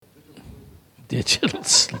digital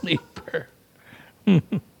sleeper. All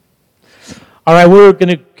right, we're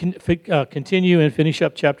going to continue and finish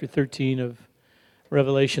up chapter 13 of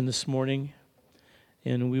Revelation this morning.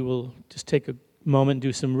 And we will just take a moment and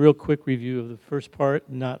do some real quick review of the first part,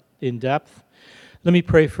 not in depth. Let me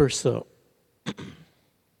pray first, though.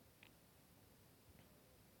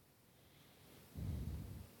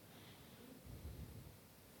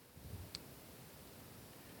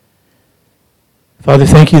 Father,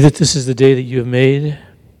 thank you that this is the day that you have made,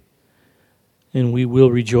 and we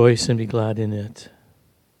will rejoice and be glad in it.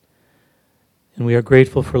 And we are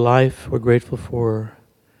grateful for life. We're grateful for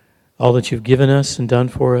all that you've given us and done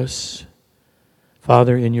for us,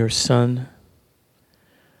 Father, in your Son.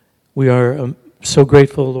 We are so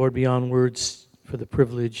grateful, Lord, beyond words, for the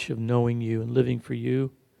privilege of knowing you and living for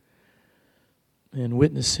you and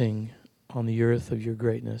witnessing on the earth of your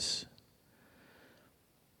greatness.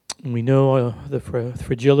 And we know the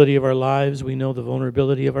fragility of our lives. We know the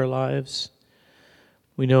vulnerability of our lives.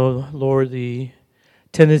 We know, Lord, the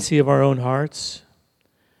tendency of our own hearts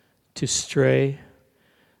to stray.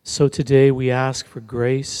 So today we ask for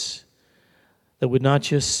grace that would not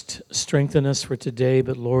just strengthen us for today,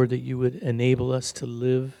 but, Lord, that you would enable us to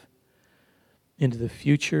live into the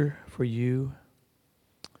future for you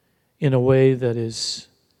in a way that is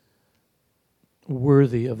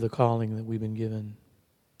worthy of the calling that we've been given.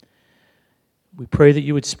 We pray that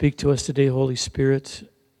you would speak to us today, Holy Spirit,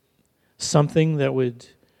 something that would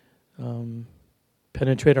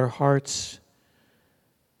penetrate our hearts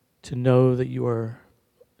to know that you are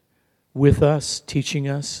with us, teaching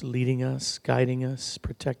us, leading us, guiding us,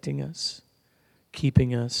 protecting us,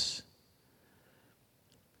 keeping us,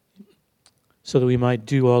 so that we might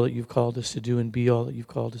do all that you've called us to do and be all that you've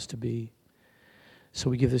called us to be. So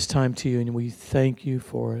we give this time to you and we thank you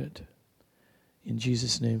for it. In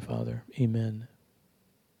Jesus' name, Father, amen.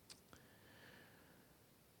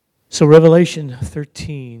 So Revelation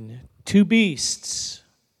 13, two beasts,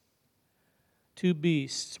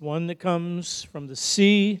 one that comes from the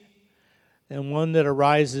sea and one that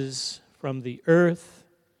arises from the earth.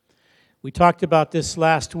 We talked about this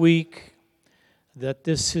last week, that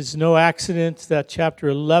this is no accident, that chapter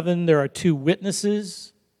 11, there are two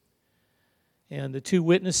witnesses, and the two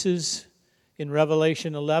witnesses in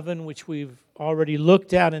Revelation 11, which we've already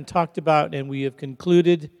looked at and talked about, and we have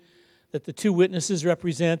concluded that the two witnesses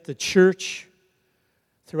represent the church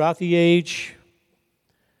throughout the age,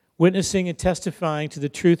 witnessing and testifying to the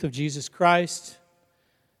truth of Jesus Christ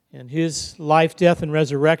and his life, death, and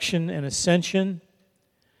resurrection and ascension.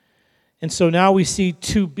 And so now we see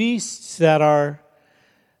two beasts that are,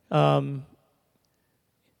 in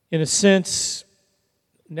a sense,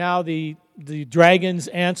 now the dragon's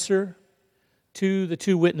answer to the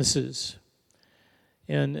two witnesses.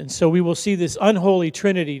 And so we will see this unholy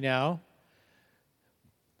trinity now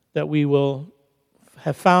that we will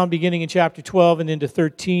have found beginning in chapter 12 and into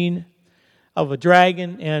 13 of a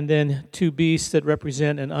dragon and then two beasts that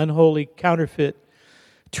represent an unholy counterfeit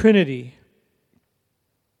trinity.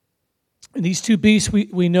 And these two beasts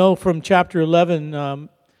we know from chapter 11,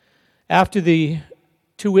 after the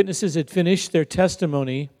two witnesses had finished their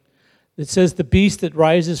testimony, it says the beast that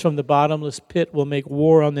rises from the bottomless pit will make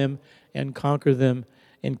war on them and conquer them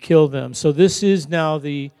and kill them. So this is now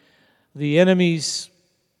the enemy's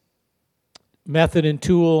method and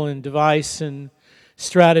tool and device and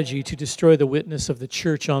strategy to destroy the witness of the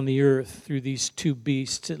church on the earth through these two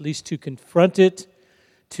beasts, at least to confront it,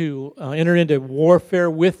 to enter into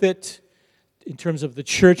warfare with it. In terms of the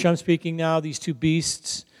church I'm speaking now, these two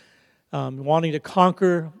beasts wanting to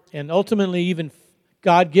conquer, and ultimately even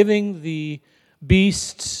God giving the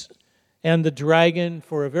beasts and the dragon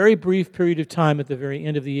for a very brief period of time at the very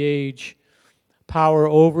end of the age, power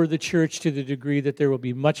over the church to the degree that there will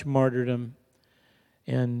be much martyrdom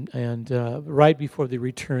and right before the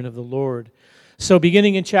return of the Lord. So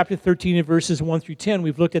beginning in chapter 13 and verses 1 through 10,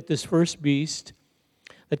 we've looked at this first beast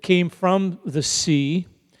that came from the sea.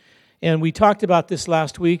 And we talked about this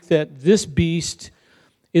last week, that this beast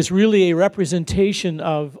is really a representation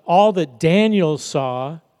of all that Daniel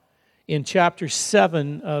saw in chapter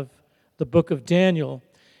 7 of the book of Daniel.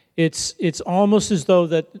 It's almost as though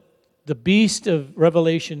that the beast of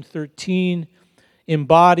Revelation 13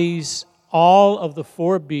 embodies all of the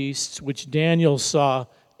four beasts which Daniel saw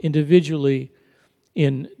individually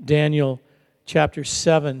in Daniel chapter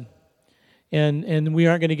 7. And we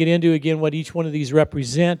aren't going to get into again what each one of these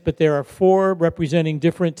represent, but there are four representing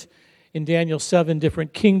different, in Daniel 7,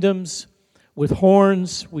 different kingdoms with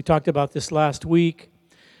horns. We talked about this last week.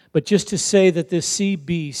 But just to say that this sea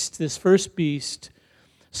beast, this first beast,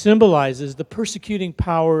 symbolizes the persecuting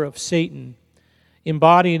power of Satan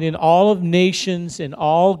embodied in all of nations and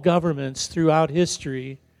all governments throughout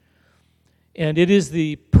history. And it is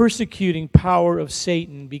the persecuting power of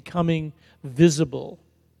Satan becoming visible,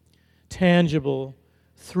 tangible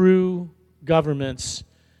through governments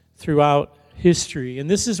throughout history. And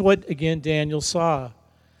this is what, again, Daniel saw.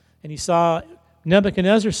 And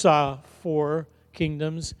Nebuchadnezzar saw 4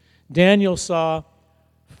 kingdoms. Daniel saw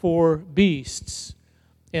 4 beasts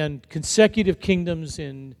and consecutive kingdoms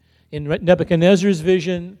in Nebuchadnezzar's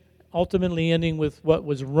vision, ultimately ending with what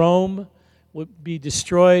was Rome would be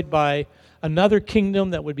destroyed by another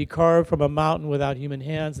kingdom that would be carved from a mountain without human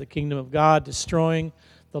hands, the kingdom of God, destroying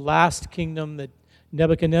the last kingdom that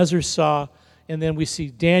Nebuchadnezzar saw. And then we see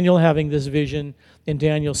Daniel having this vision in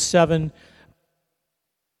Daniel 7.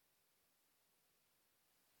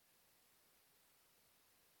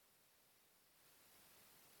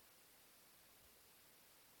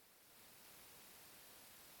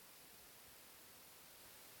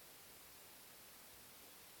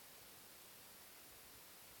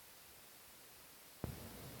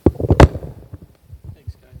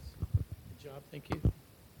 Thanks, guys. Good job. Thank you.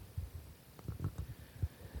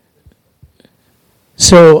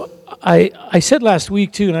 So I said last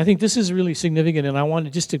week, too, and I think this is really significant, and I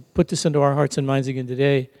wanted just to put this into our hearts and minds again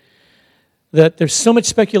today, that there's so much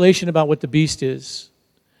speculation about what the beast is.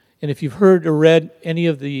 And if you've heard or read any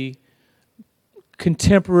of the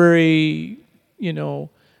contemporary,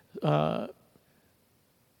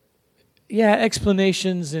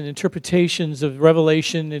 explanations and interpretations of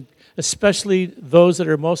Revelation, and especially those that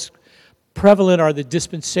are most prevalent are the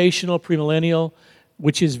dispensational, premillennial,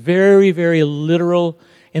 which is very, very literal.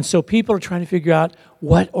 And so people are trying to figure out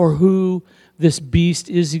what or who this beast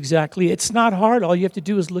is exactly. It's not hard. All you have to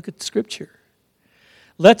do is look at Scripture.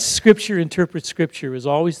 Let Scripture interpret Scripture is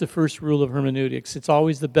always the first rule of hermeneutics. It's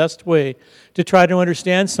always the best way to try to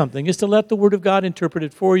understand something, is to let the Word of God interpret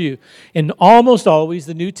it for you. And almost always,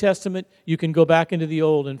 the New Testament, you can go back into the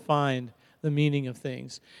Old and find the meaning of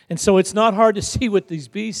things. And so it's not hard to see what these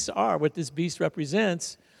beasts are, what this beast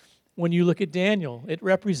represents. When you look at Daniel, it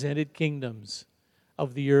represented kingdoms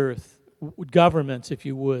of the earth, governments, if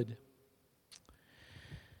you would.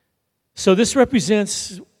 So this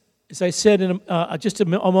represents, as I said just a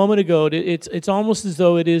moment ago, it's almost as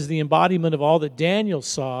though it is the embodiment of all that Daniel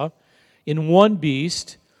saw in one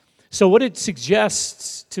beast. So what it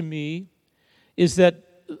suggests to me is that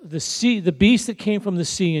the beast that came from the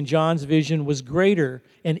sea in John's vision was greater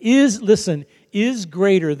and is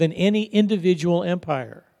greater than any individual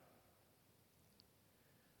empire,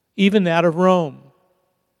 even that of Rome.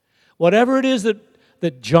 Whatever it is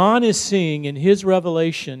that John is seeing in his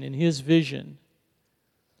revelation, in his vision,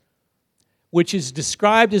 which is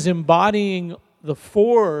described as embodying the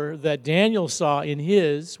 4 that Daniel saw in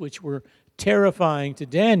his, which were terrifying to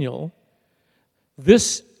Daniel,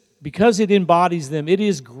 this, because it embodies them, it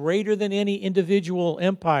is greater than any individual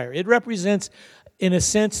empire. It represents, in a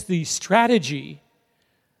sense, the strategy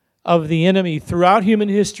of the enemy throughout human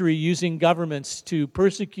history, using governments to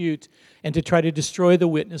persecute and to try to destroy the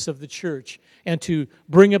witness of the church and to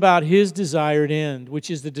bring about his desired end,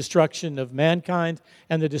 which is the destruction of mankind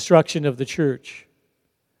and the destruction of the church.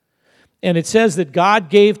 And it says that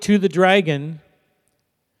God gave to the dragon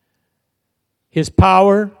his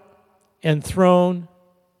power and throne.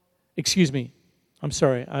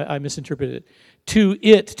 I misinterpreted it. To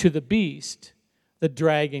the beast, the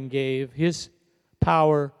dragon gave his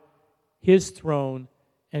power, his throne,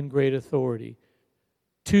 and great authority.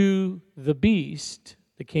 To the beast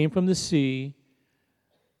that came from the sea,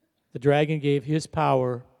 the dragon gave his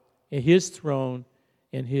power, and his throne,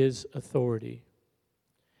 and his authority.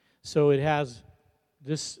 So it has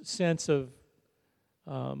this sense of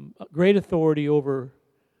great authority over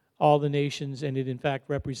all the nations, and it in fact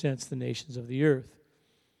represents the nations of the earth.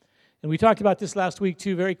 And we talked about this last week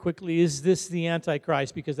too, very quickly. Is this the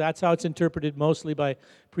Antichrist? Because that's how it's interpreted mostly by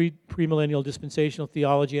premillennial dispensational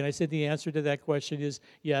theology. And I said the answer to that question is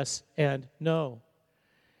yes and no.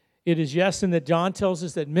 It is yes in that John tells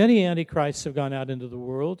us that many antichrists have gone out into the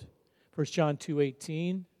world. 1 John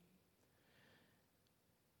 2:18.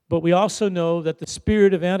 But we also know that the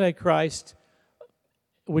spirit of Antichrist,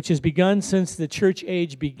 which has begun since the church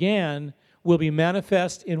age began, will be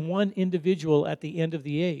manifest in one individual at the end of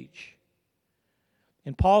the age.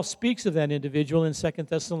 And Paul speaks of that individual in 2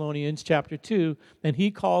 Thessalonians chapter 2, and he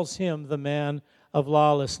calls him the man of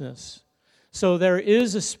lawlessness. So there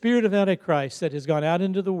is a spirit of Antichrist that has gone out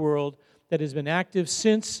into the world, that has been active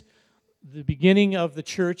since the beginning of the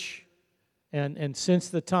church and since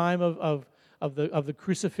the time of of the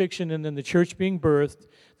crucifixion and then the church being birthed,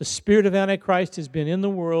 the spirit of Antichrist has been in the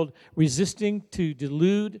world, resisting to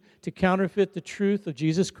delude, to counterfeit the truth of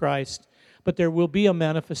Jesus Christ. But there will be a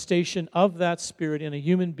manifestation of that spirit in a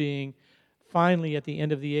human being finally at the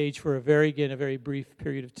end of the age for a very brief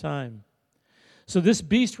period of time. So this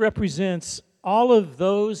beast represents all of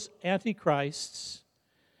those antichrists,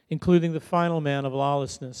 including the final man of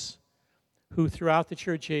lawlessness, who throughout the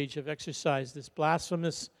church age have exercised this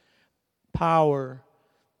blasphemous power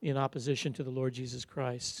in opposition to the Lord Jesus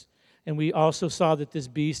Christ. And we also saw that this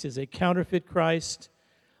beast is a counterfeit Christ.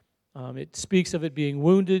 It speaks of it being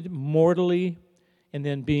wounded mortally and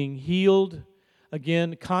then being healed.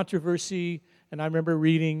 Again, controversy. And I remember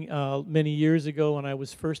reading many years ago when I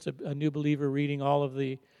was first a new believer, reading all of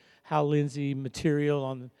the Hal Lindsey material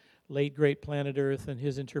on the late great planet Earth and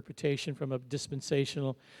his interpretation from a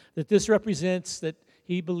dispensational, that this represents that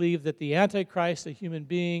he believed that the Antichrist, a human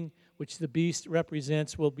being, which the beast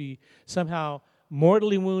represents, will be somehow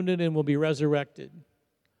mortally wounded and will be resurrected,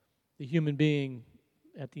 the human being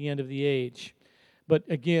at the end of the age. But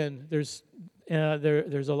again, there's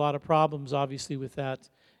a lot of problems, obviously, with that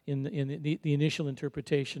in the initial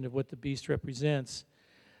interpretation of what the beast represents.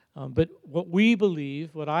 But what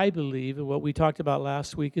I believe, and what we talked about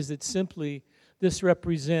last week, is that simply this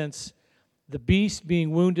represents the beast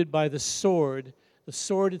being wounded by the sword. The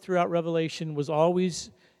sword throughout Revelation was always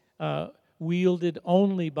wielded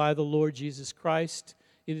only by the Lord Jesus Christ.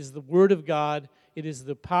 It is the Word of God. It is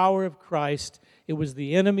the power of Christ. It was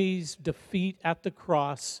the enemy's defeat at the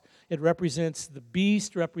cross. It represents the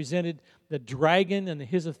beast, represented the dragon and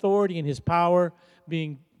his authority and his power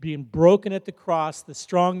being broken at the cross. The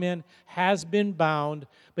strong man has been bound,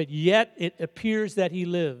 but yet it appears that he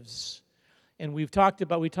lives. And we talked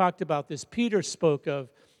about this. Peter spoke of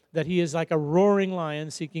that he is like a roaring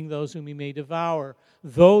lion seeking those whom he may devour,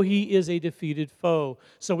 though he is a defeated foe.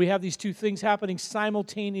 So we have these two things happening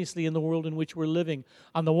simultaneously in the world in which we're living.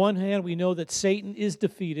 On the one hand, we know that Satan is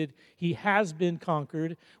defeated. He has been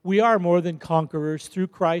conquered. We are more than conquerors through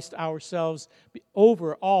Christ ourselves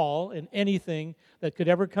over all and anything that could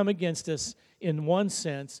ever come against us in one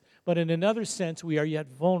sense. But in another sense, we are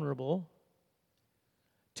yet vulnerable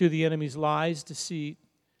to the enemy's lies, deceit,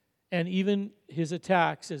 and even his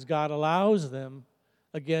attacks as God allows them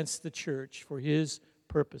against the church for his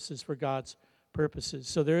purposes, for God's purposes.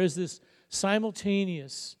 So there is this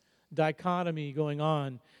simultaneous dichotomy going on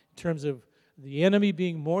in terms of the enemy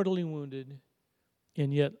being mortally wounded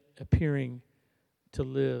and yet appearing to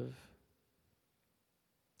live.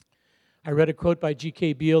 I read a quote by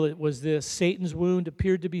G.K. Beale. It was this: Satan's wound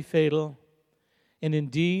appeared to be fatal, and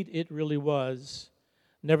indeed it really was.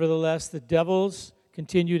 Nevertheless, the devil's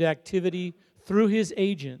continued activity through his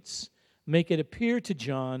agents make it appear to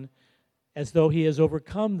John as though he has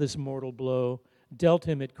overcome this mortal blow dealt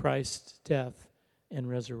him at Christ's death and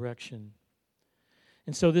resurrection.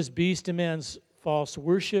 And so this beast demands false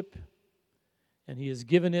worship, and he is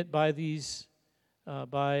given it by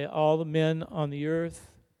all the men on the earth.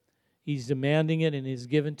 He's demanding it, and he's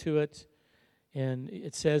given to it. And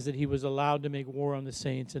it says that he was allowed to make war on the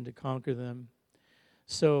saints and to conquer them.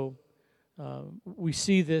 So we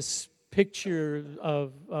see this picture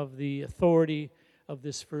of the authority of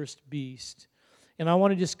this first beast. And I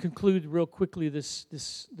want to just conclude real quickly this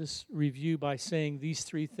review by saying these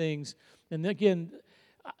three things. And again,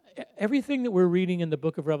 everything that we're reading in the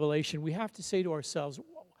book of Revelation, we have to say to ourselves,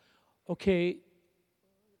 okay,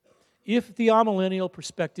 if the amillennial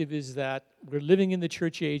perspective is that we're living in the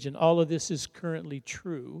church age and all of this is currently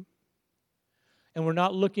true, and we're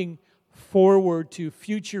not looking forward to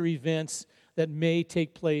future events that may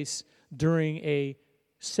take place during a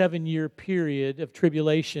 7-year period of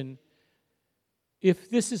tribulation, if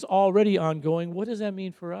this is already ongoing, what does that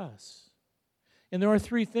mean for us? And there are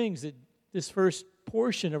three things that this first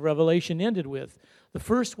portion of Revelation ended with. The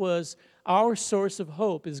first was our source of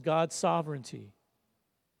hope is God's sovereignty,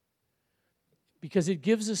 because it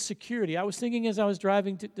gives us security. I was thinking as I was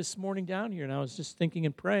driving this morning down here, and I was just thinking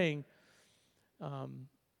and praying,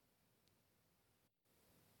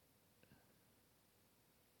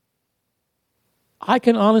 I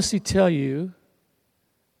can honestly tell you,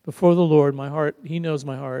 before the Lord, my heart, He knows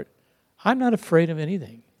my heart, I'm not afraid of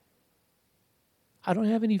anything. I don't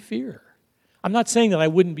have any fear. I'm not saying that I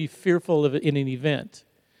wouldn't be fearful of it in an event.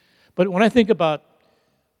 But when I think about,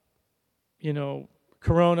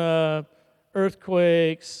 corona,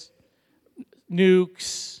 earthquakes,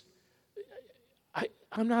 nukes,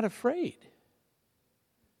 I'm not afraid.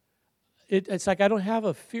 It's like I don't have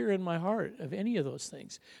a fear in my heart of any of those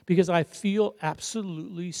things because I feel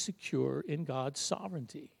absolutely secure in God's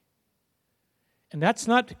sovereignty. And that's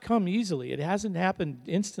not come easily. It hasn't happened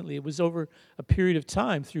instantly. It was over a period of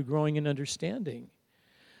time through growing in understanding.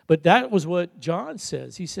 But that was what John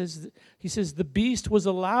says. He says the beast was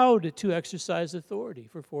allowed to exercise authority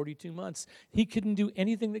for 42 months. He couldn't do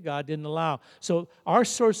anything that God didn't allow. So our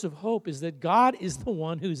source of hope is that God is the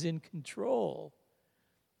one who's in control.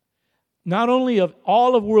 Not only of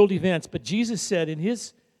all of world events, but Jesus said in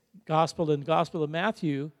his gospel, in the Gospel of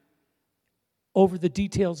Matthew, over the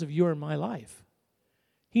details of your and my life.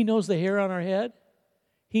 He knows the hair on our head.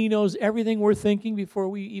 He knows everything we're thinking before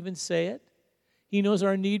we even say it. He knows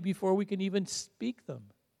our need before we can even speak them.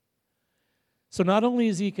 So not only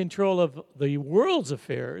is he in control of the world's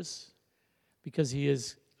affairs, because he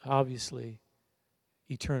is obviously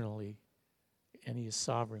eternally and he is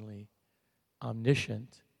sovereignly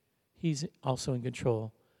omniscient, he's also in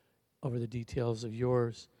control over the details of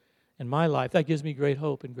yours and my life. That gives me great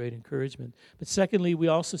hope and great encouragement. But secondly, we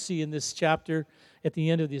also see in this chapter, at the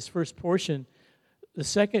end of this first portion, the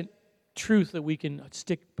second truth that we can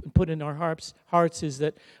put in our hearts is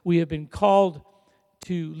that we have been called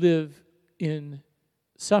to live in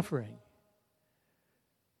suffering.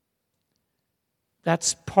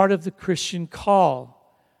 That's part of the Christian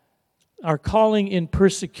call. Our calling in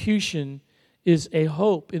persecution is a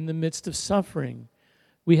hope in the midst of suffering.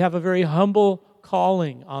 We have a very humble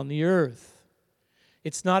calling on the earth.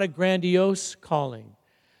 It's not a grandiose calling.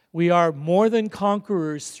 We are more than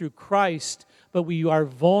conquerors through Christ, but we are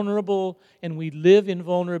vulnerable and we live in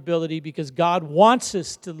vulnerability because God wants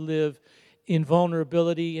us to live in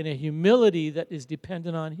vulnerability, in a humility that is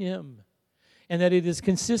dependent on Him, and that it is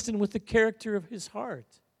consistent with the character of His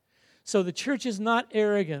heart. So the church is not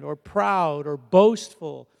arrogant or proud or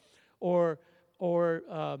boastful or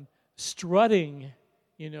strutting,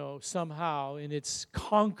 somehow in its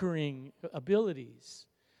conquering abilities.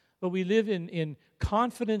 But we live in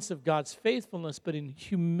confidence of God's faithfulness, but in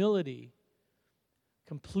humility,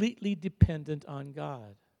 completely dependent on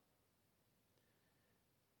God.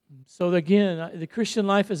 So again, the Christian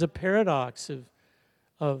life is a paradox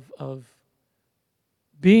of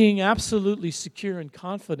being absolutely secure and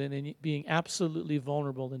confident and being absolutely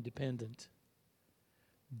vulnerable and dependent,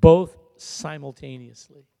 both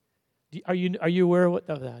simultaneously. Are you aware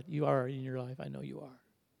of that? You are in your life. I know you are.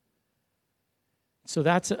 So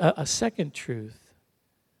that's a second truth.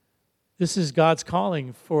 This is God's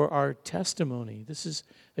calling for our testimony. This is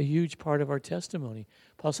a huge part of our testimony.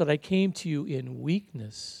 Paul said, I came to you in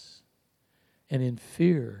weakness and in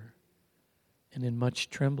fear and in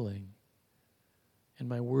much trembling. And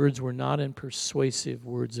my words were not in persuasive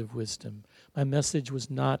words of wisdom. My message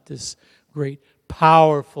was not this great,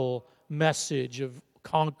 powerful message of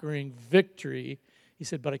conquering victory. He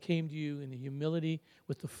said, but I came to you in the humility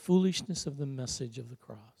with the foolishness of the message of the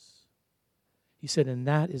cross. He said, and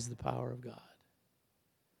that is the power of God.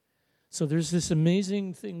 So there's this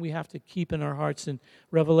amazing thing we have to keep in our hearts in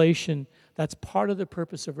Revelation. That's part of the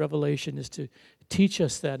purpose of Revelation, is to teach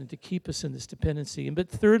us that and to keep us in this dependency. But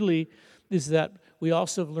thirdly is that we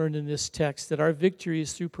also have learned in this text that our victory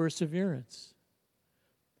is through perseverance.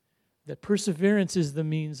 That perseverance is the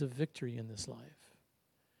means of victory in this life.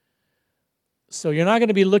 So you're not going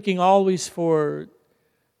to be looking always for,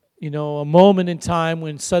 a moment in time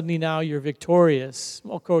when suddenly now you're victorious.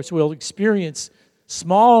 Of course, we'll experience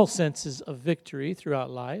small senses of victory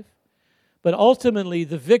throughout life. But ultimately,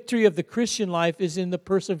 the victory of the Christian life is in the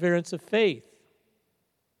perseverance of faith.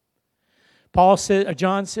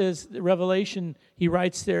 John says, Revelation, he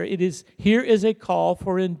writes there, here is a call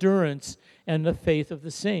for endurance and the faith of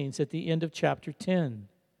the saints at the end of chapter 10.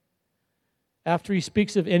 After he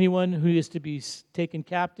speaks of anyone who is to be taken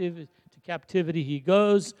captive, to captivity he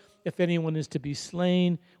goes. If anyone is to be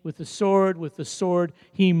slain with the sword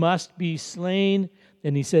he must be slain.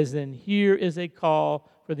 Then he says, then here is a call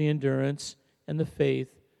for the endurance and the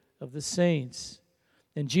faith of the saints.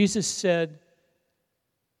 And John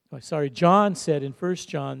said in 1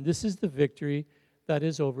 John, this is the victory that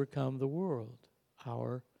has overcome the world,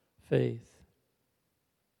 our faith.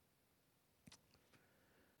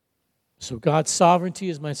 So God's sovereignty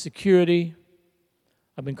is my security.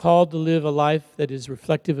 I've been called to live a life that is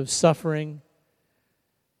reflective of suffering,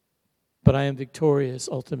 but I am victorious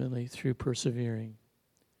ultimately through persevering.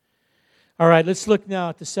 All right, let's look now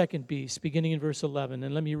at the second beast, beginning in verse 11,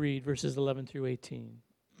 and let me read verses 11 through 18.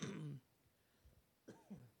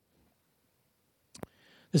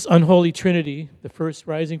 This unholy trinity, the first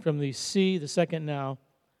rising from the sea, the second now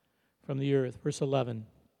from the earth. Verse 11.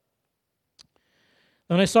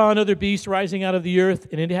 Then I saw another beast rising out of the earth,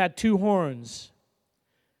 and it had two horns,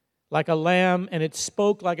 like a lamb, and it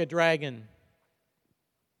spoke like a dragon.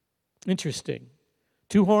 Interesting.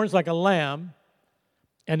 Two horns like a lamb,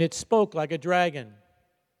 and it spoke like a dragon.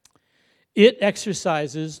 It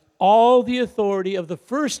exercises all the authority of the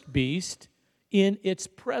first beast in its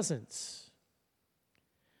presence,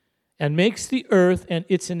 and makes the earth and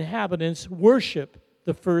its inhabitants worship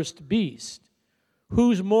the first beast,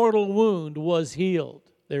 whose mortal wound was healed.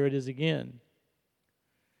 There it is again.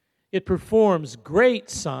 It performs great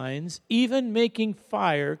signs, even making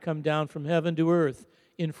fire come down from heaven to earth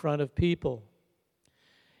in front of people.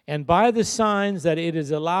 And by the signs that it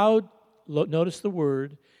is allowed, notice the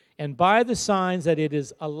word, and by the signs that it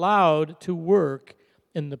is allowed to work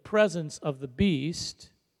in the presence of the beast,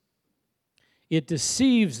 it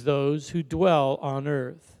deceives those who dwell on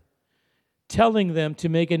earth, telling them to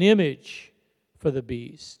make an image for the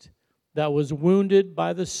beast that was wounded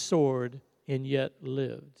by the sword and yet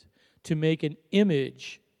lived. To make an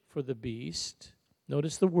image for the beast,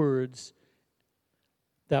 notice the words,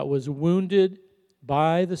 that was wounded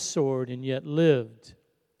by the sword and yet lived.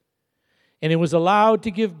 And it was allowed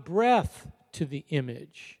to give breath to the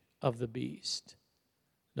image of the beast.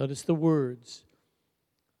 Notice the words.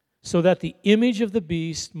 So that the image of the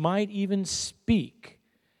beast might even speak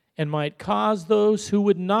and might cause those who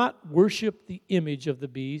would not worship the image of the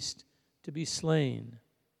beast to be slain.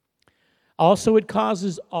 Also it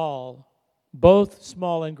causes all, both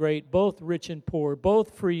small and great, both rich and poor,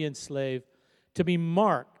 both free and slave, to be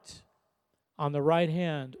marked on the right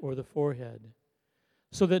hand or the forehead,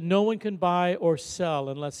 so that no one can buy or sell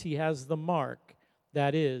unless he has the mark,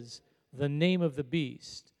 that is, the name of the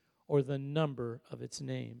beast or the number of its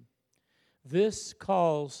name. This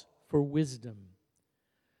calls for wisdom.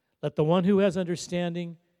 Let the one who has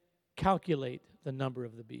understanding calculate the number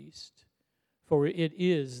of the beast, for it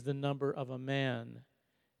is the number of a man,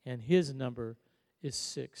 and his number is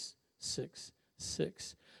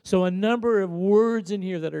 666. So a number of words in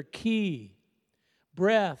here that are key.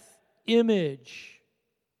 Breath, image.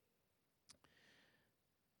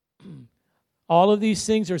 All of these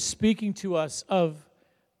things are speaking to us of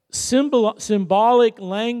symbolic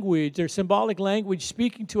language, or symbolic language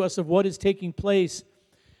speaking to us of what is taking place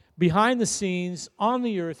behind the scenes on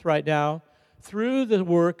the earth right now through the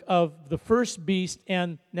work of the first beast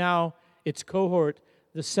and now its cohort,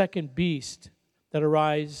 the second beast that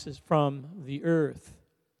arises from the earth.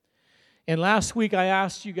 And last week I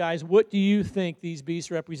asked you guys, what do you think these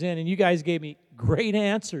beasts represent? And you guys gave me great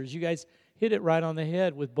answers. You guys hit it right on the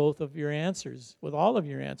head with both of your answers, with all of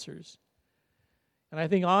your answers. And I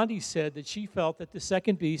think Andi said that she felt that the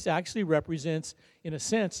second beast actually represents, in a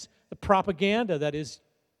sense, the propaganda that is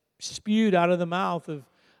spewed out of the mouth of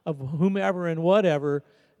whomever and whatever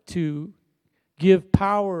to give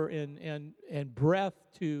power and breath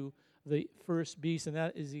to the first beast, and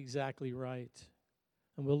that is exactly right.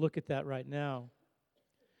 And we'll look at that right now.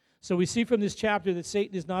 So we see from this chapter that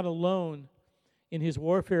Satan is not alone in his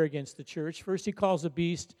warfare against the church. First, he calls the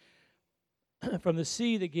beast from the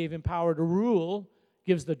sea that gave him power to rule,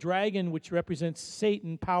 gives the dragon, which represents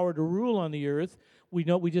Satan, power to rule on the earth. We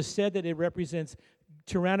just said that it represents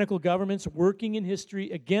tyrannical governments working in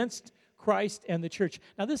history against Christ and the church.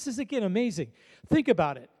 Now, this is, again, amazing. Think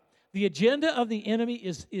about it. The agenda of the enemy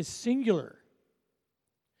is singular.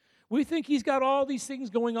 We think he's got all these things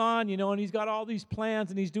going on, and he's got all these plans,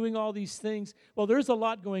 and he's doing all these things. Well, there's a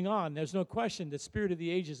lot going on. There's no question the spirit of the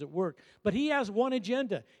age is at work. But he has one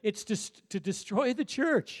agenda. It's to destroy the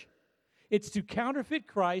church. It's to counterfeit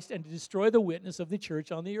Christ and to destroy the witness of the church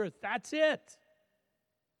on the earth. That's it.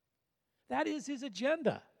 That is his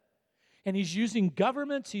agenda. And he's using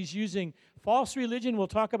governments, he's using false religion, we'll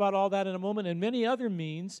talk about all that in a moment, and many other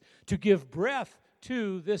means to give breath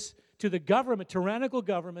to the government, tyrannical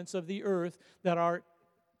governments of the earth that are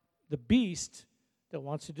the beast that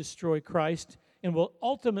wants to destroy Christ and will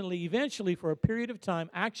ultimately, eventually, for a period of time,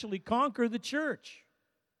 actually conquer the church.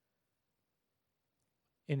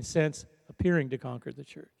 In a sense, appearing to conquer the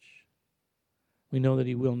church. We know that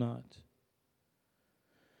he will not.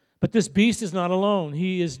 But this beast is not alone.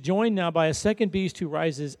 He is joined now by a second beast who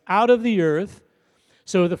rises out of the earth.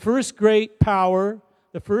 So the first great power,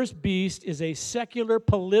 the first beast, is a secular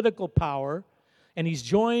political power, and he's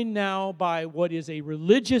joined now by what is a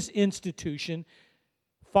religious institution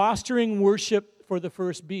fostering worship for the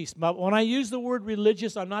first beast. But when I use the word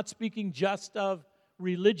religious, I'm not speaking just of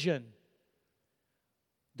religion.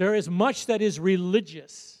 There is much that is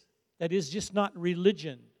religious, that is just not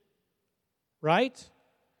religion, right?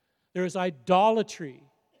 There is idolatry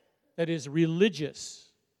that is religious.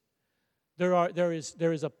 There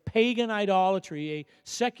is a pagan idolatry, a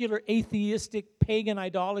secular, atheistic, pagan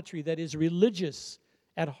idolatry that is religious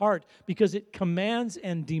at heart because it commands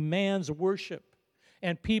and demands worship,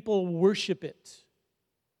 and people worship it.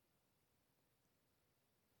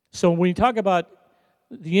 So when you talk about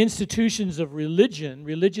the institutions of religion,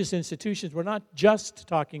 religious institutions, we're not just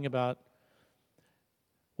talking about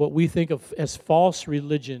what we think of as false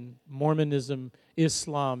religion, Mormonism,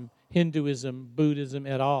 Islam, Hinduism, Buddhism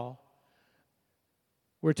at all.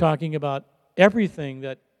 We're talking about everything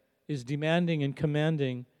that is demanding and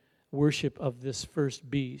commanding worship of this first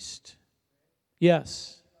beast.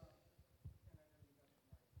 Yes.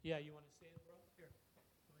 Yeah, you want to say it, bro? Here.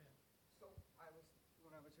 Go ahead. So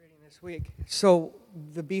when I was reading this week, so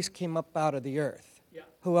the beast came up out of the earth. Yeah.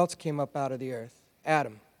 Who else came up out of the earth?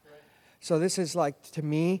 Adam. Right. So this is like, to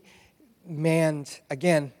me, man's,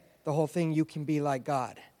 again, the whole thing, you can be like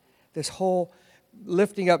God. This whole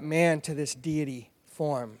lifting up man to this deity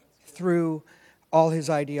form through all his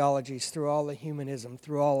ideologies, through all the humanism,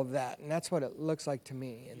 through all of that. And that's what it looks like to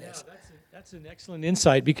me in this. That's an excellent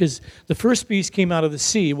insight, because the first beast came out of the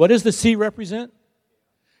sea. What does the sea represent?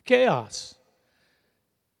 Chaos.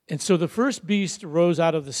 And so the first beast rose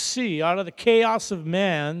out of the sea, out of the chaos of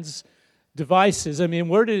man's devices. I mean,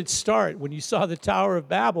 where did it start? When you saw the Tower of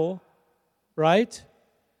Babel, right?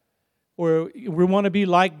 Where we want to be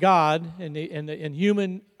like God, and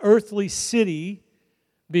human earthly city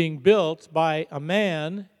being built by a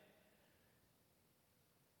man,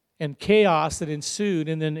 and chaos that ensued.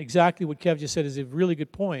 And then exactly what Kev just said is a really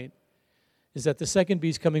good point, is that the second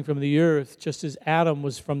beast coming from the earth, just as Adam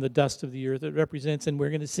was from the dust of the earth, it represents, and we're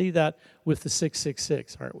going to see that with the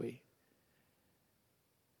 666, aren't we?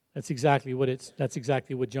 That's exactly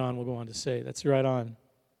what John will go on to say. That's right on.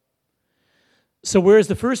 So whereas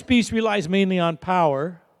the first beast relies mainly on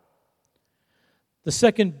power, the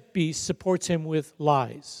second beast supports him with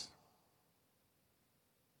lies.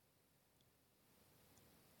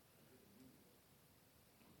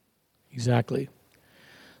 Exactly.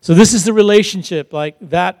 So this is the relationship like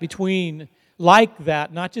that,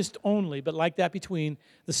 not just only, but like that between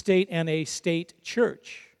the state and a state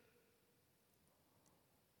church.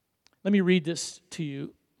 Let me read this to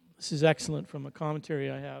you. This is excellent from a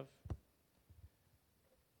commentary I have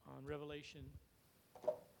on Revelation.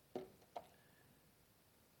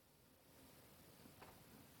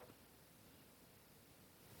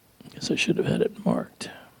 I guess I should have had it marked.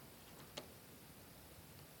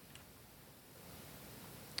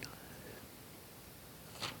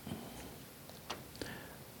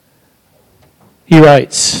 He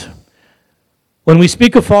writes, when we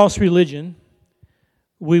speak of false religion,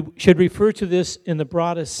 we should refer to this in the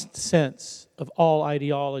broadest sense of all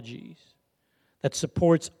ideologies that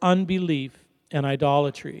supports unbelief and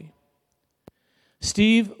idolatry.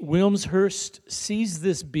 Steve Wilmshurst sees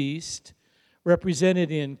this beast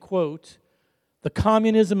represented in, quote, the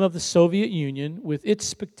communism of the Soviet Union with its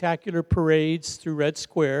spectacular parades through Red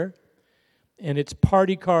Square and its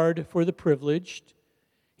party card for the privileged.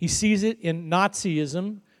 He sees it in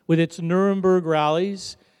Nazism with its Nuremberg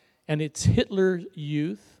rallies and its Hitler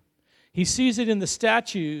Youth. He sees it in the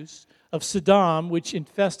statues of Saddam, which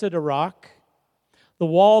infested Iraq, the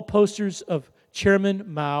wall posters of Chairman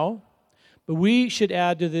Mao. But we should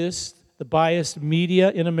add to this the biased media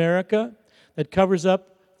in America that covers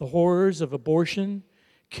up the horrors of abortion,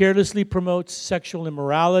 carelessly promotes sexual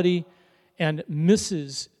immorality, and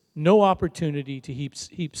misses no opportunity to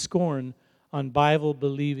heap scorn on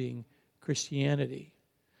Bible-believing Christianity.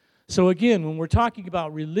 So again, when we're talking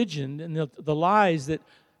about religion and the lies that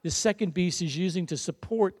the second beast is using to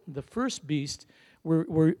support the first beast,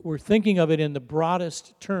 we're thinking of it in the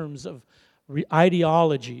broadest terms of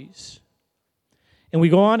ideologies. And we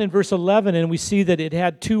go on in verse 11 and we see that it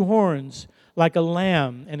had two horns like a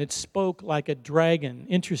lamb and it spoke like a dragon.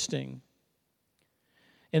 Interesting.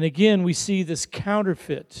 And again, we see this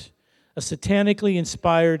counterfeit, a satanically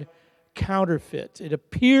inspired counterfeit. It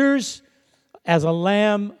appears as a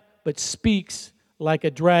lamb but speaks like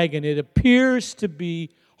a dragon. It appears to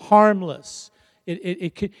be harmless.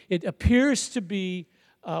 It appears to be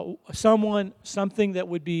something that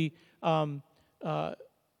would be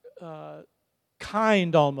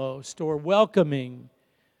kind almost or welcoming.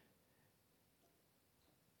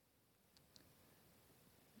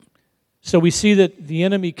 So we see that the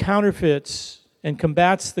enemy counterfeits and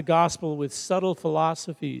combats the gospel with subtle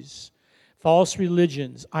philosophies, false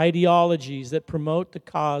religions, ideologies that promote the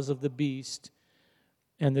cause of the beast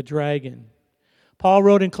and the dragon. Paul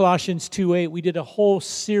wrote in Colossians 2:8, we did a whole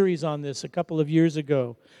series on this a couple of years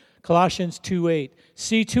ago. Colossians 2:8,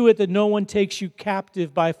 see to it that no one takes you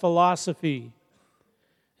captive by philosophy.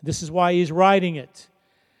 This is why he's writing it.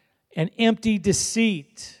 An empty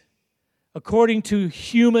deceit, according to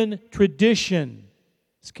human tradition,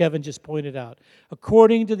 as Kevin just pointed out,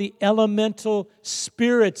 according to the elemental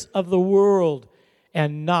spirits of the world,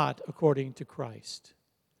 and not according to Christ.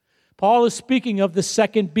 Paul is speaking of the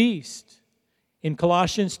second beast. In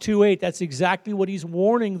Colossians 2:8, that's exactly what he's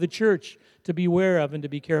warning the church to beware of and to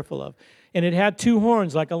be careful of. And it had two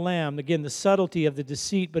horns like a lamb. Again, the subtlety of the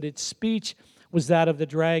deceit, but its speech was that of the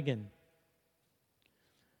dragon.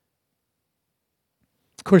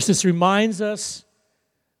 Of course, this reminds us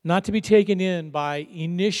not to be taken in by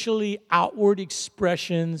initially outward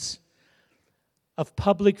expressions of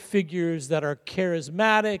public figures that are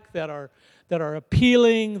charismatic, that are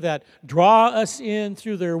appealing, that draw us in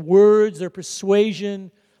through their words, their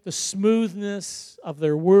persuasion, the smoothness of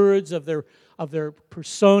their words, of their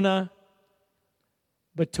persona,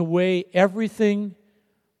 but to weigh everything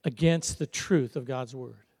against the truth of God's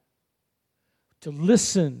Word. To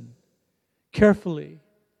listen carefully,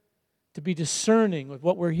 to be discerning with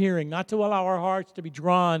what we're hearing, not to allow our hearts to be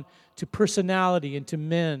drawn to personality and to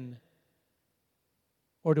men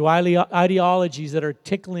or to ideologies that are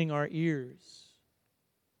tickling our ears.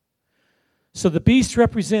 So the beast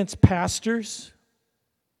represents pastors,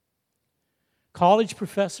 college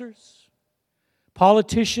professors,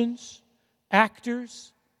 politicians,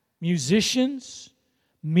 actors, musicians,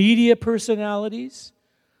 media personalities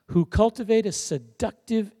who cultivate a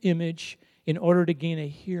seductive image in order to gain a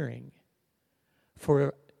hearing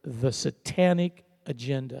for the satanic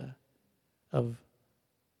agenda of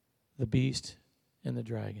the beast and the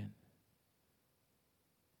dragon.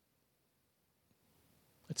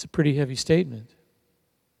 That's a pretty heavy statement.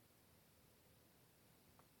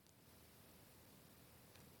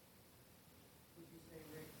 Would you say,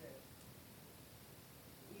 Rick, that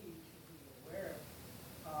we should be aware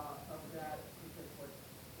of that? Because what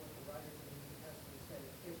the writers in the New Testament said,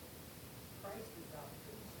 if Christ is not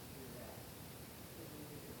pleased to do that, then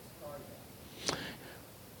we need to discard that.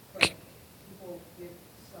 But people get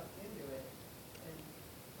sucked into it, and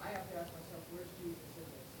I have to ask myself, where's Jesus in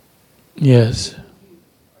this? Yes.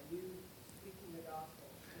 Are you speaking the gospel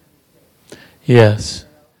in these things? Yes.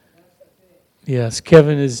 That's the thing. Yes.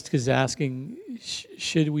 Kevin is asking,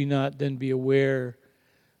 should we not then be aware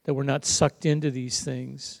that we're not sucked into these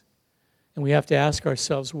things? And we have to ask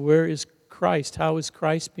ourselves, where is Christ? How is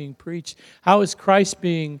Christ being preached? How is Christ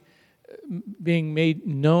being made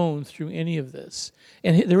known through any of this?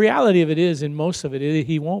 And the reality of it is, in most of it,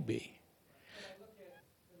 he won't be.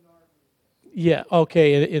 Yeah,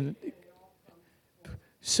 okay.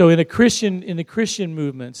 So in the Christian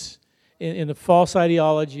movements, in the false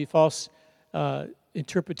ideology, false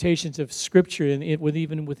interpretations of Scripture, and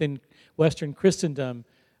even within Western Christendom,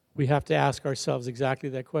 we have to ask ourselves exactly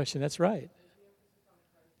that question. That's right.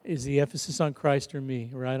 Is the emphasis on Christ or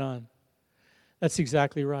me? Right on. That's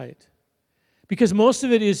exactly right. Because most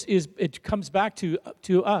of it it comes back to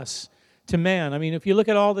us, to man. I mean, if you look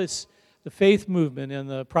at all this, the faith movement and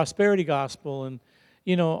the prosperity gospel and,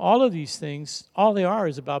 all of these things, all they are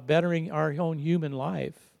is about bettering our own human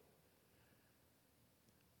life.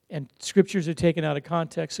 And scriptures are taken out of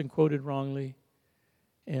context and quoted wrongly.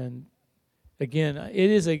 And again, it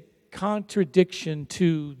is a contradiction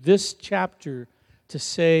to this chapter to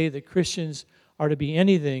say that Christians are to be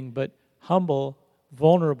anything but humble,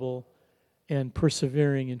 vulnerable, and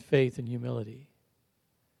persevering in faith and humility.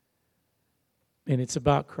 And it's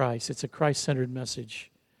about Christ. It's a Christ-centered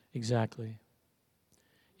message. Exactly.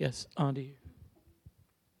 Yes, Andy.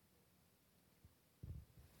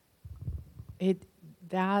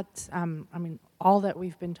 All that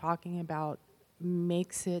we've been talking about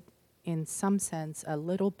makes it, in some sense, a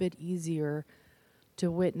little bit easier to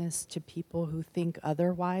witness to people who think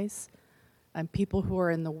otherwise, and people who are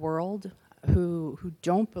in the world who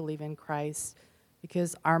don't believe in Christ,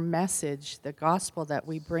 because our message, the gospel that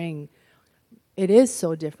we bring, it is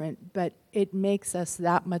so different, but it makes us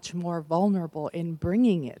that much more vulnerable in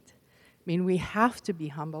bringing it. I mean, we have to be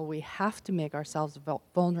humble. We have to make ourselves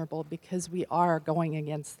vulnerable because we are going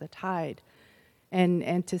against the tide.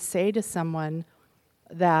 And to say to someone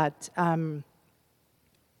that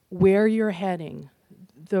where you're heading,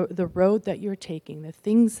 the road that you're taking, the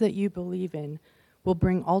things that you believe in will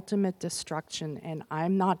bring ultimate destruction. And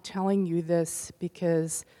I'm not telling you this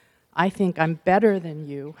because I think I'm better than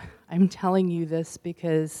you. I'm telling you this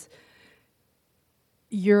because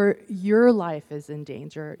your life is in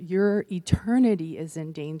danger. Your eternity is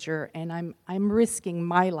in danger, and I'm risking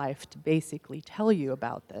my life to basically tell you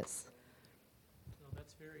about this. No,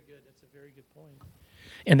 that's very good. That's a very good point.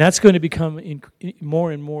 And that's going to become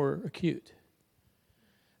more and more acute.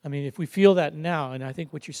 I mean, if we feel that now, and I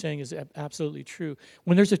think what you're saying is absolutely true,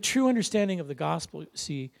 when there's a true understanding of the gospel,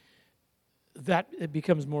 see, that it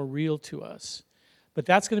becomes more real to us. But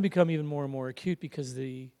that's going to become even more and more acute because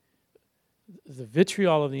the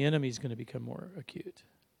vitriol of the enemy is going to become more acute.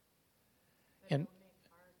 And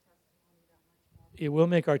it will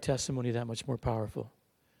make our testimony that much more powerful.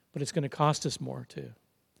 But it's going to cost us more too.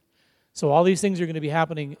 So all these things are going to be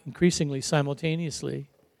happening increasingly simultaneously.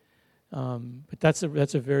 But that's a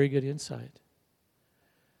very good insight.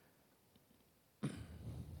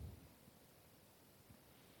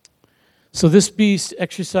 So this beast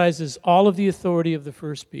exercises all of the authority of the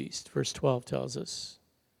first beast, verse 12 tells us,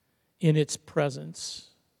 in its presence.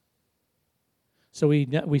 So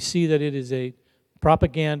we see that it is a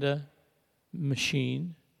propaganda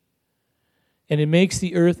machine, and it makes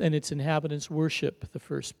the earth and its inhabitants worship the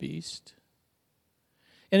first beast.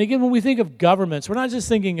 And again, when we think of governments, we're not just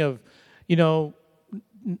thinking of,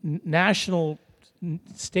 national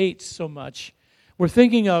states so much. We're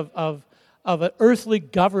thinking of an earthly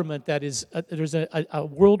government that is, there's a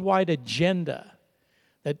worldwide agenda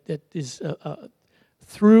that is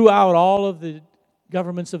throughout all of the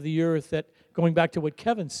governments of the earth that, going back to what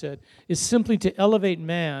Kevin said, is simply to elevate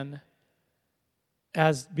man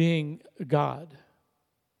as being God.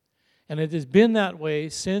 And it has been that way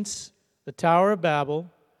since the Tower of Babel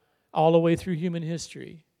all the way through human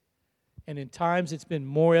history. And in times it's been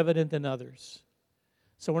more evident than others.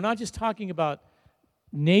 So we're not just talking about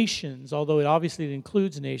nations, although it obviously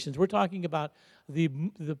includes nations. We're talking about the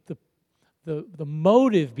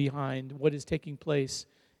motive behind what is taking place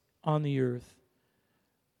on the earth.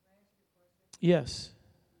 Yes.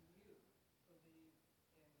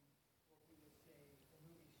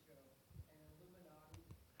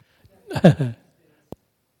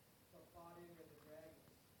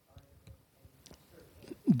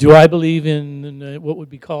 Do I believe in what would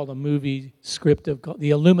be called a movie script of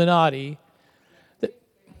the Illuminati?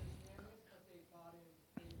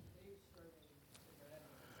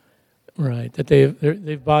 Right, that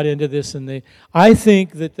they've bought into this, and I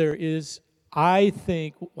think that there is. I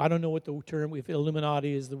don't know what the term, if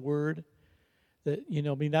Illuminati is the word, that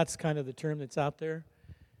that's kind of the term that's out there,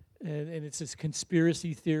 and it's this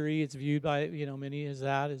conspiracy theory. It's viewed by many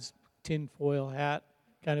as tinfoil hat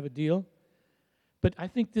kind of a deal. But I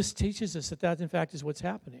think this teaches us that in fact is what's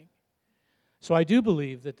happening. So I do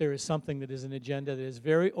believe that there is something that is an agenda that is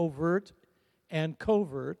very overt and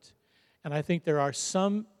covert, and I think there are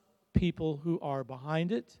some people who are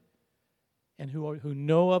behind it and who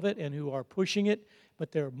know of it and who are pushing it,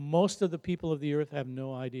 but most of the people of the earth have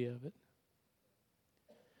no idea of it.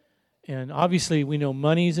 And obviously we know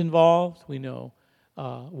money is involved, we know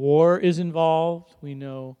war is involved, we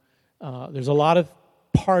know there's a lot of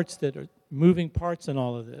parts that are moving parts in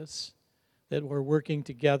all of this that we're working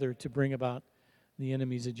together to bring about the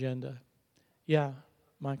enemy's agenda. Yeah,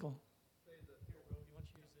 Michael?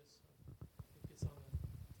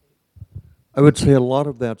 I would say a lot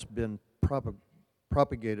of that's been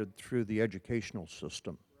propagated through the educational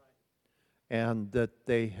system, and that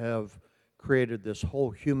they have created this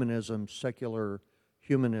whole humanism, secular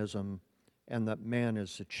humanism, and that man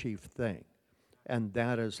is the chief thing. And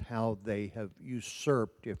that is how they have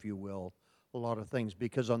usurped, if you will, a lot of things,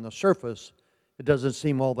 because on the surface, it doesn't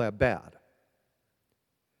seem all that bad.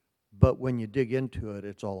 But when you dig into it,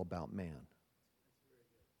 it's all about man.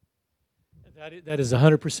 That is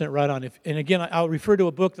 100% right on. And again, I'll refer to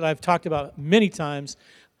a book that I've talked about many times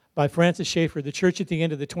by Francis Schaeffer, The Church at the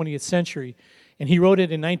End of the 20th Century. And he wrote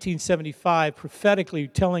it in 1975, prophetically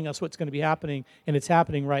telling us what's going to be happening, and it's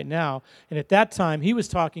happening right now. And at that time, he was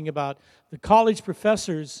talking about the college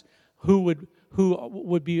professors who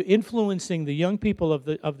would be influencing the young people of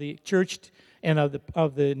the church and of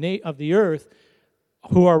the earth,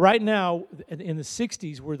 who are right now in the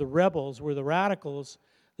 60s were the rebels, were the radicals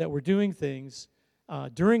that were doing things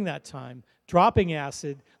during that time, dropping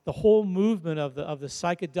acid. The whole movement of the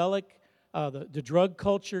psychedelic, the drug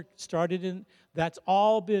culture started in. That's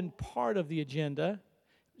all been part of the agenda.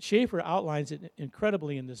 Schaeffer outlines it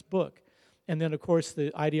incredibly in this book. And then, of course,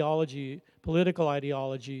 the political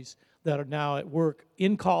ideologies that are now at work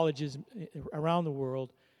in colleges around the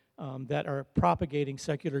world that are propagating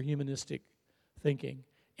secular humanistic thinking.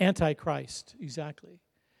 Antichrist, exactly.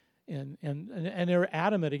 And they're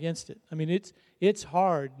adamant against it. I mean, it's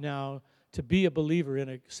hard now to be a believer in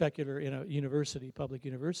a university, public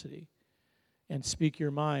university, and speak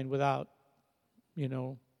your mind without,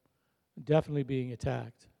 definitely being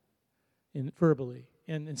attacked verbally,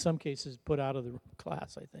 and in some cases put out of the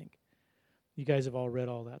class, I think. You guys have all read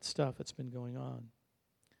all that stuff that's been going on.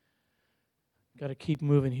 Got to keep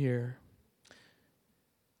moving here.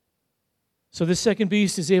 So this second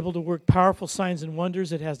beast is able to work powerful signs and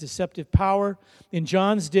wonders. It has deceptive power. In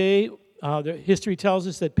John's day, the history tells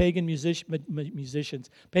us that pagan magicians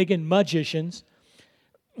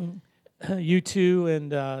U2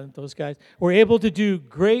 and those guys, were able to do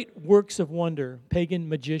great works of wonder, pagan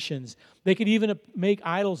magicians. They could even make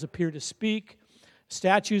idols appear to speak.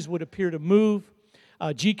 Statues would appear to move.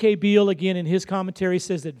 G.K. Beale, again, in his commentary,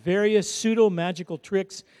 says that various pseudo-magical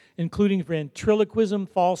tricks, including ventriloquism,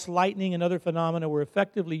 false lightning, and other phenomena, were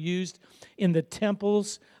effectively used in the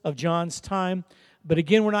temples of John's time. But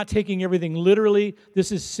again, we're not taking everything literally.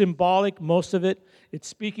 This is symbolic, most of it. It's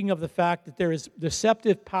speaking of the fact that there is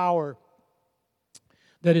deceptive power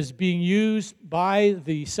that is being used by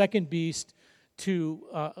the second beast to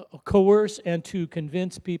coerce and to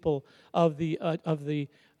convince people of the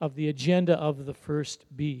agenda of the first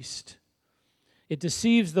beast. It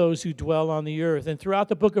deceives those who dwell on the earth. And throughout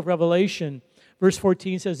the book of Revelation, verse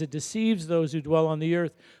 14 says it deceives those who dwell on the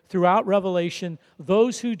earth. Throughout Revelation,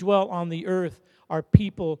 those who dwell on the earth are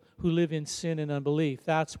people who live in sin and unbelief.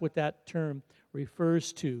 That's what that term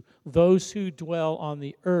refers to. Those who dwell on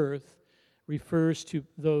the earth refers to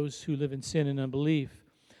those who live in sin and unbelief.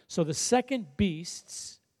 So the second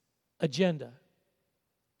beast's agenda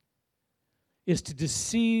is to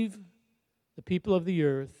deceive the people of the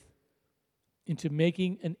earth into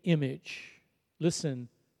making an image, listen,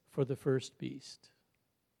 for the first beast.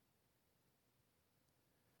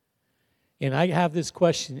 And I have this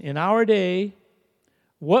question. In our day,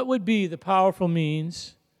 what would be the powerful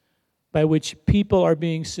means by which people are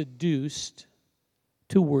being seduced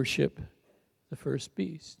to worship the first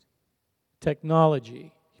beast?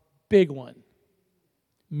 Technology, big one.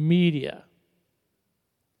 Media,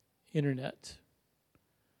 internet.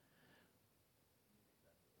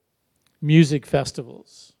 Music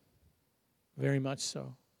festivals, very much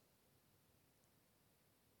so.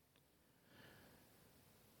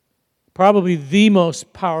 Probably the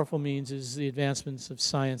most powerful means is the advancements of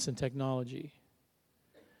science and technology,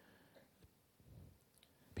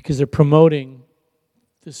 because they're promoting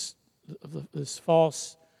this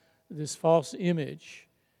false image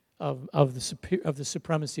of the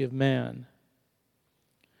supremacy of man.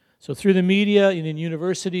 So through the media and in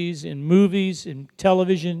universities, in movies, in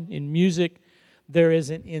television, in music, there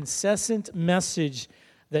is an incessant message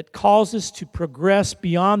that calls us to progress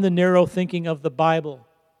beyond the narrow thinking of the Bible,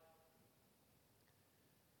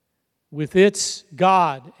 with its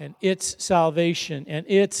God and its salvation and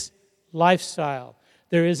its lifestyle.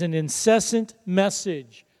 There is an incessant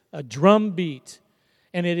message, a drumbeat,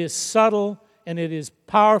 and it is subtle, and it is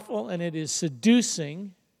powerful, and it is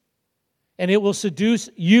seducing, and it will seduce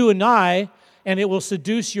you and I, and it will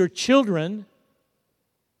seduce your children,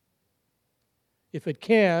 if it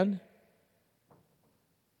can.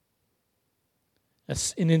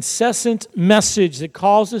 An incessant message that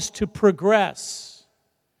calls us to progress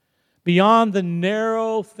beyond the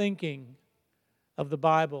narrow thinking of the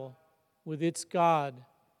Bible with its God,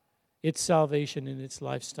 its salvation, and its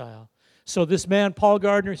lifestyle. So this man, Paul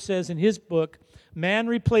Gardner, says in his book, man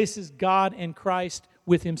replaces God and Christ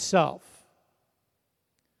with himself,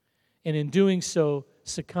 and in doing so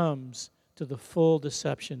succumbs to the full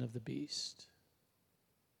deception of the beast.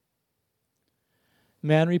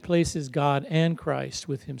 Man replaces God and Christ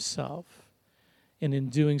with himself, and in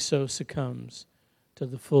doing so succumbs to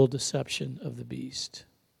the full deception of the beast.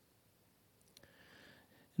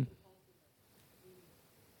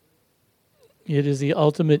 It is the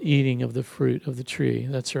ultimate eating of the fruit of the tree.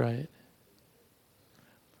 That's right.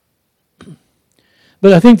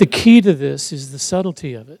 But I think the key to this is the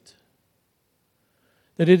subtlety of it.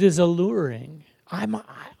 That it is alluring.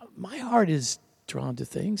 My heart is drawn to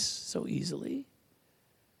things so easily.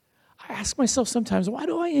 I ask myself sometimes, why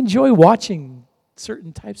do I enjoy watching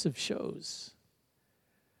certain types of shows?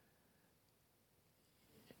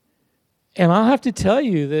 And I'll have to tell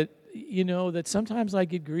you that, that sometimes I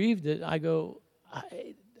get grieved that I go,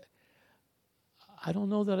 I don't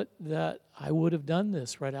know that I would have done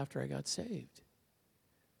this right after I got saved.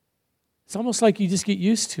 It's almost like you just get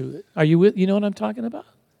used to it. Are you with? You know what I'm talking about?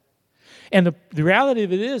 And the reality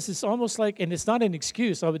of it is, it's almost like, and it's not an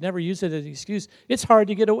excuse. I would never use it as an excuse. It's hard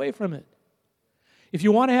to get away from it. If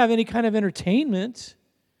you want to have any kind of entertainment,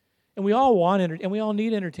 and we all want and we all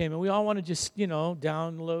need entertainment. We all want to just,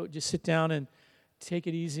 download, just sit down and take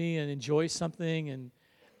it easy and enjoy something. And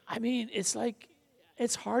I mean, it's like,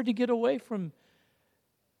 it's hard to get away from,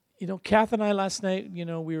 Kath and I last night,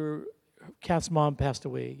 Kath's mom passed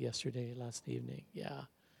away last evening. Yeah.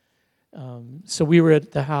 So we were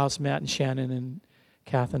at the house, Matt and Shannon, and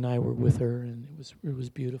Kath and I were with her, and it was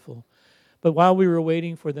beautiful. But while we were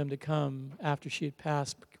waiting for them to come after she had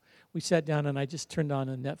passed, we sat down and I just turned on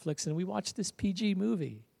Netflix and we watched this PG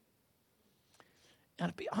movie. And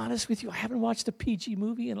to be honest with you, I haven't watched a PG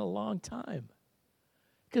movie in a long time.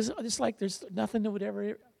 Because it's like there's nothing that would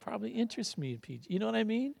ever probably interest me in PG. You know what I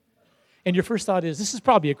mean? And your first thought is, this is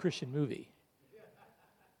probably a Christian movie.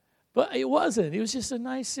 But it wasn't. It was just a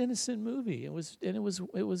nice, innocent movie. It was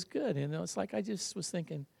good. And it's like I just was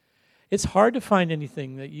thinking, it's hard to find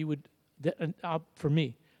anything that you would, for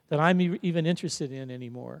me, that I'm even interested in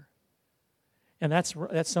anymore. And that's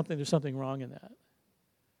something. There's something wrong in that.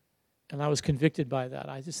 And I was convicted by that.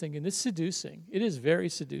 I was just thinking, this is seducing. It is very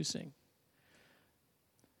seducing.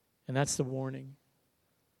 And that's the warning.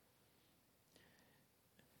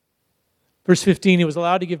 Verse 15, it was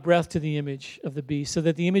allowed to give breath to the image of the beast, so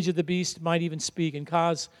that the image of the beast might even speak and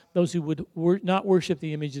cause those who would not worship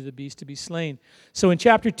the image of the beast to be slain. So in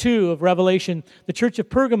chapter 2 of Revelation, the church of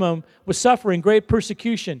Pergamum was suffering great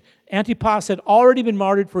persecution. Antipas had already been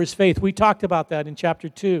martyred for his faith. We talked about that in chapter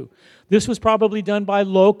 2. This was probably done by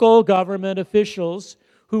local government officials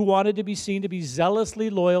who wanted to be seen to be zealously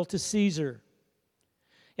loyal to Caesar.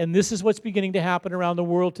 And this is what's beginning to happen around the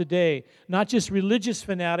world today. Not just religious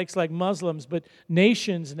fanatics like Muslims, but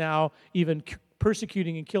nations now even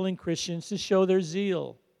persecuting and killing Christians to show their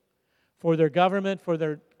zeal for their government, for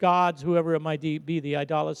their gods, whoever it might be, the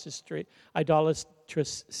idolatrous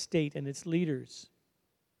state and its leaders.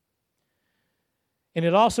 And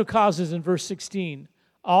it also causes, in verse 16,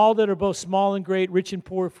 all that are both small and great, rich and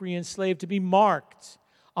poor, free and slave, to be marked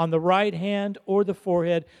on the right hand or the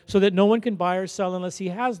forehead, so that no one can buy or sell unless he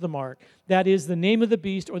has the mark. That is, the name of the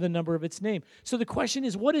beast or the number of its name. So the question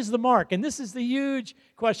is, what is the mark? And this is the huge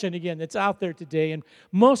question, again, that's out there today. And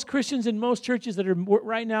most Christians in most churches that are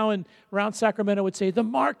right now around Sacramento would say, the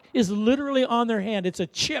mark is literally on their hand. It's a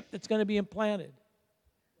chip that's going to be implanted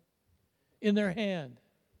in their hand.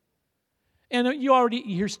 And you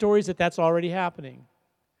hear stories that that's already happening,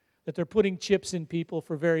 that they're putting chips in people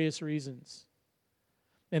for various reasons.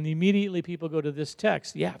 And immediately people go to this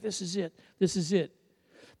text. Yeah, this is it. This is it.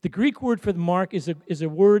 The Greek word for the mark is a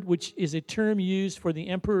word which is a term used for the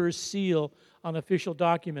emperor's seal on official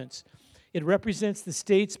documents. It represents the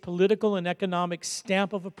state's political and economic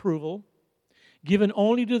stamp of approval, given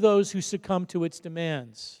only to those who succumb to its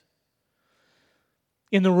demands.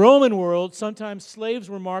 In the Roman world, sometimes slaves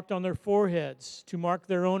were marked on their foreheads to mark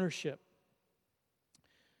their ownership.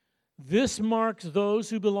 This marks those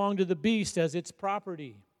who belong to the beast as its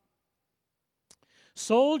property.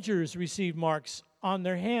 Soldiers receive marks on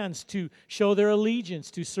their hands to show their allegiance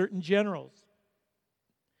to certain generals.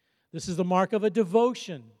 This is the mark of a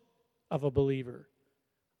devotion of a believer,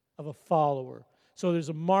 of a follower. So there's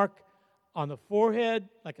a mark on the forehead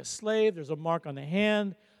like a slave. There's a mark on the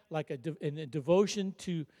hand like a devotion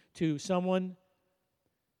to someone.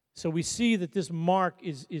 So we see that this mark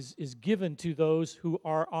is given to those who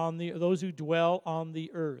dwell on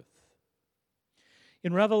the earth.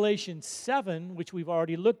 In Revelation 7, which we've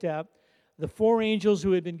already looked at, the four angels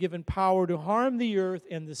who had been given power to harm the earth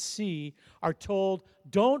and the sea are told,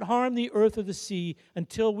 don't harm the earth or the sea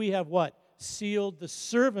until we have what? Sealed the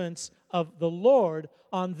servants of the Lord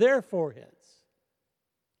on their foreheads.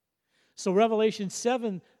 So Revelation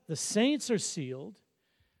 7, the saints are sealed.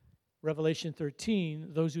 Revelation 13,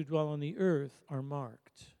 those who dwell on the earth are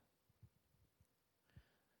marked.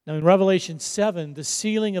 Now in Revelation 7, the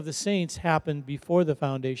sealing of the saints happened before the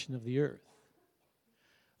foundation of the earth.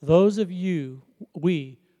 Those of you,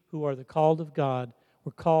 we who are the called of God,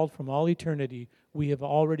 were called from all eternity. We have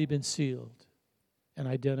already been sealed and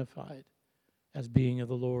identified as being of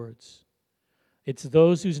the Lord's. It's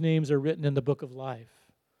those whose names are written in the book of life.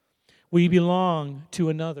 We belong to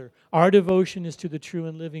another. Our devotion is to the true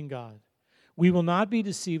and living God. We will not be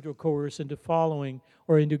deceived or coerced into following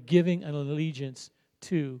or into giving an allegiance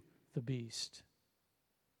to the beast,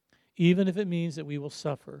 even if it means that we will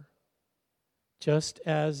suffer. Just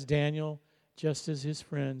as Daniel, just as his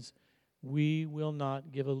friends, we will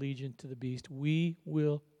not give allegiance to the beast. We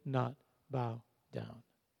will not bow down.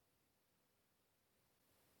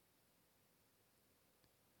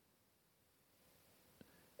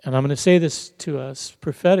 And I'm going to say this to us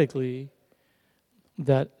prophetically,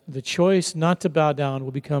 that the choice not to bow down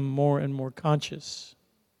will become more and more conscious.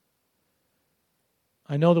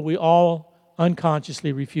 I know that we all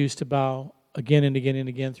unconsciously refuse to bow again and again and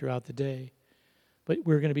again throughout the day, but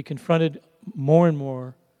we're going to be confronted more and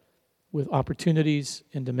more with opportunities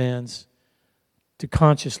and demands to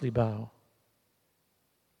consciously bow,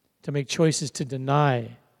 to make choices to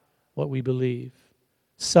deny what we believe,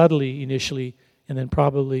 subtly initially, and then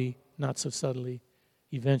probably not so subtly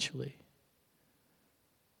eventually.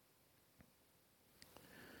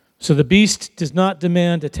 So the beast does not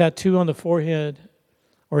demand a tattoo on the forehead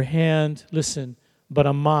or hand, listen, but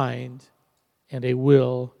a mind and a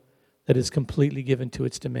will that is completely given to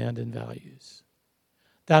its demand and values.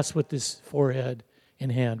 That's what this forehead and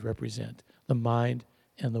hand represent, the mind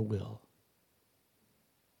and the will.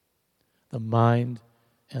 The mind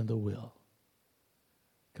and the will,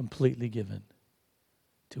 completely given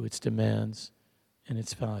to its demands and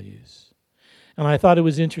its values. And I thought it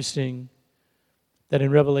was interesting that in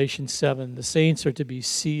Revelation 7, the saints are to be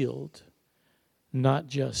sealed, not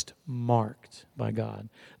just marked by God.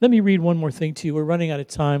 Let me read one more thing to you. We're running out of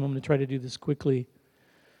time. I'm going to try to do this quickly.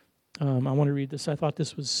 I want to read this. I thought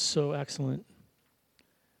this was so excellent.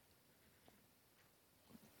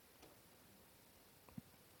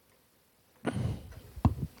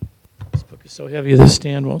 This book is so heavy, the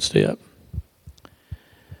stand won't stay up.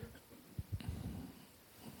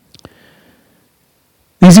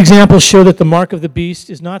 These examples show that the mark of the beast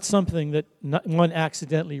is not something that one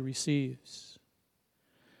accidentally receives.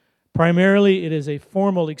 Primarily, it is a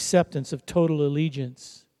formal acceptance of total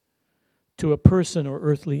allegiance to a person or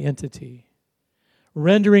earthly entity,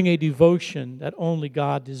 rendering a devotion that only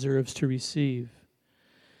God deserves to receive.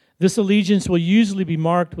 This allegiance will usually be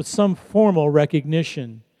marked with some formal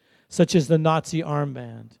recognition, such as the Nazi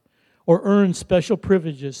armband, or earn special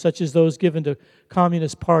privileges, such as those given to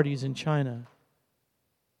communist parties in China.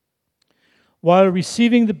 While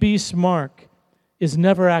receiving the beast's mark is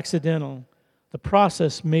never accidental, the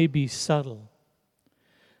process may be subtle.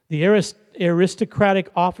 The aristocratic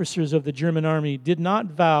officers of the German army did not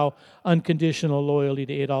vow unconditional loyalty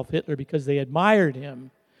to Adolf Hitler because they admired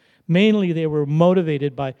him. Mainly, they were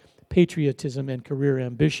motivated by patriotism and career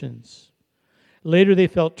ambitions. Later, they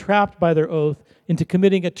felt trapped by their oath into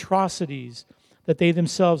committing atrocities that they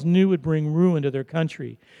themselves knew would bring ruin to their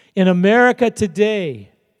country. In America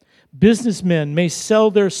today, businessmen may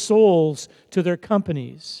sell their souls to their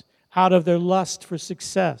companies out of their lust for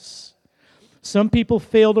success. Some people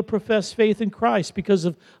fail to profess faith in Christ because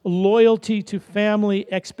of loyalty to family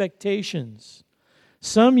expectations.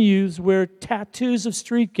 Some youths wear tattoos of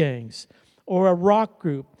street gangs or a rock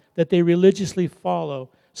group that they religiously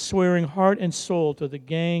follow, swearing heart and soul to the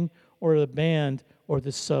gang or the band or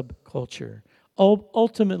the subculture.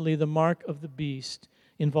 Ultimately, the mark of the beast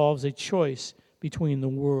involves a choice between the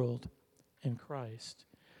world and Christ.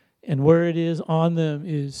 And where it is on them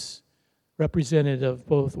is representative of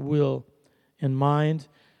both will and mind.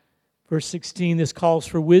 Verse 16, this calls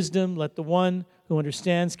for wisdom. Let the one who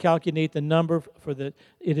understands calculate the number,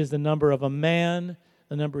 it is the number of a man.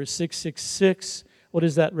 The number is 666. What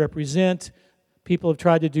does that represent? People have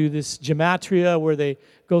tried to do this gematria where they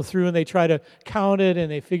go through and they try to count it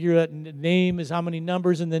and they figure out name is how many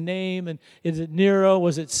numbers in the name, and is it Nero?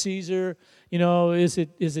 Was it Caesar? Is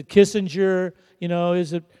it Kissinger?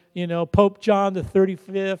 Is it Pope John the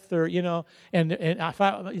 35th? Or and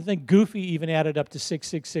I think Goofy even added up to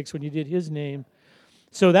 666 when you did his name.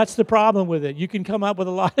 So that's the problem with it. You can come up with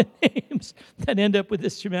a lot of names that end up with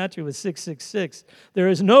this gematria with 666. There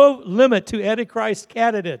is no limit to Antichrist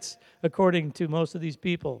candidates, according to most of these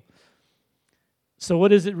people. So what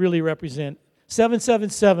does it really represent?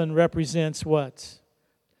 777 represents what?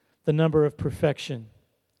 The number of perfection,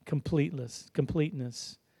 completeness.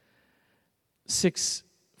 6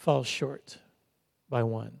 falls short by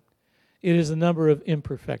 1. It is the number of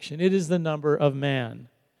imperfection. It is the number of man.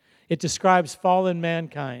 It describes fallen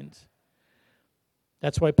mankind.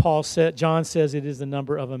 That's why John says it is the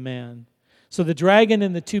number of a man. So the dragon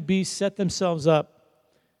and the 2 beasts set themselves up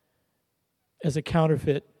as a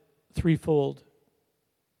counterfeit, threefold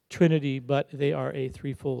trinity, but they are a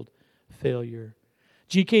threefold failure.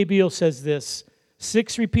 G.K. Beale says this: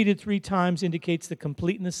 6 repeated 3 times indicates the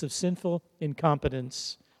completeness of sinful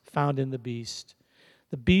incompetence found in the beast.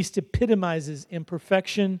 The beast epitomizes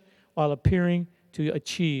imperfection while appearing to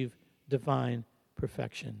achieve divine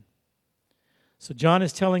perfection. So John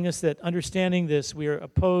is telling us that understanding this, we are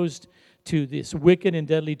opposed to this wicked and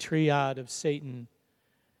deadly triad of Satan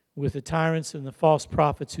with the tyrants and the false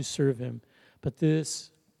prophets who serve him. But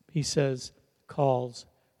this, he says, calls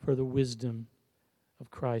for the wisdom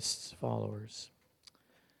of Christ's followers.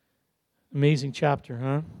 Amazing chapter,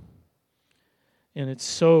 huh? And it's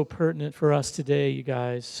so pertinent for us today, you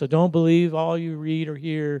guys. So don't believe all you read or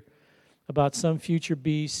hear about some future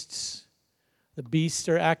beasts. The beasts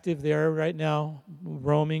are active. They are right now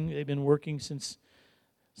roaming. They've been working since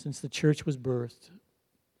the church was birthed.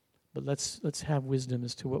 But let's have wisdom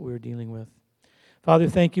as to what we're dealing with. Father,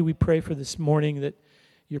 thank you. We pray for this morning that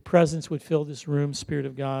your presence would fill this room, Spirit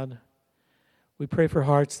of God. We pray for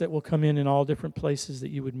hearts that will come in all different places,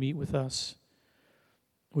 that you would meet with us.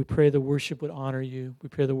 We pray the worship would honor you. We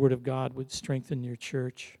pray the word of God would strengthen your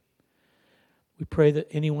church. We pray that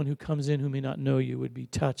anyone who comes in who may not know you would be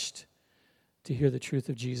touched to hear the truth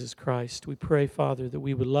of Jesus Christ. We pray, Father, that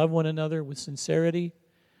we would love one another with sincerity,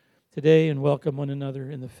 today and welcome one another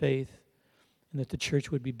in the faith, and that the church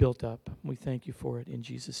would be built up. We thank you for it in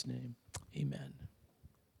Jesus' name. Amen.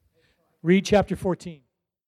 Read chapter 14.